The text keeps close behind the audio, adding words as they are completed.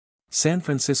San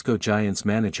Francisco Giants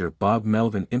manager Bob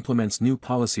Melvin implements new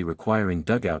policy requiring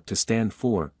dugout to stand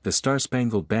for the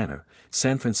Star-Spangled Banner.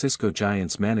 San Francisco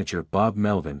Giants manager Bob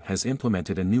Melvin has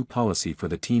implemented a new policy for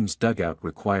the team's dugout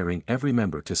requiring every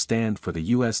member to stand for the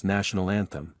U.S. national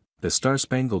anthem, the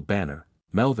Star-Spangled Banner.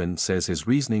 Melvin says his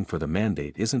reasoning for the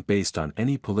mandate isn't based on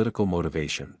any political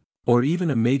motivation, or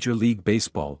even a Major League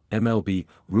Baseball (MLB)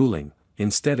 ruling,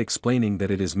 instead explaining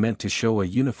that it is meant to show a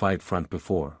unified front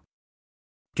before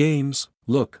games.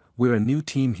 "Look, we're a new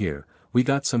team here, we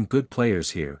got some good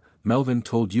players here," Melvin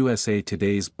told USA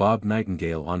Today's Bob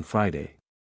Nightingale on Friday.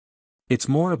 "It's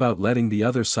more about letting the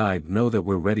other side know that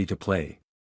we're ready to play.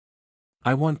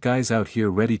 I want guys out here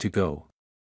ready to go.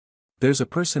 There's a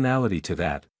personality to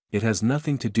that, it has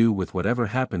nothing to do with whatever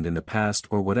happened in the past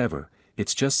or whatever,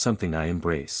 it's just something I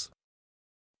embrace."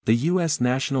 The U.S.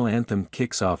 national anthem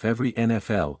kicks off every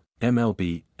NFL,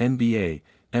 MLB, NBA,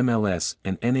 MLS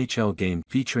and NHL game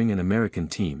featuring an American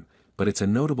team, but it's a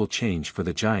notable change for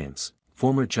the Giants.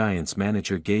 Former Giants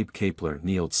manager Gabe Kapler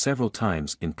kneeled several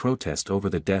times in protest over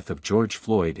the death of George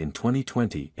Floyd in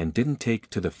 2020 and didn't take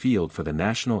to the field for the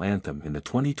national anthem in the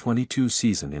 2022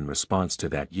 season in response to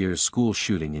that year's school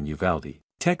shooting in Uvalde,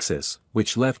 Texas,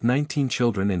 which left 19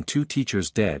 children and 2 teachers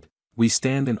dead. "We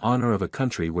stand in honor of a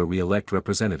country where we elect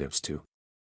representatives to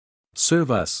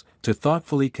serve us, to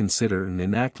thoughtfully consider and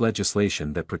enact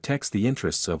legislation that protects the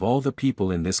interests of all the people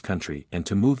in this country and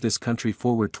to move this country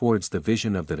forward towards the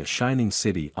vision of the shining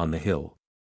city on the hill,"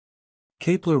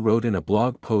 Kapler wrote in a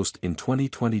blog post in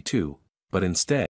 2022, but instead,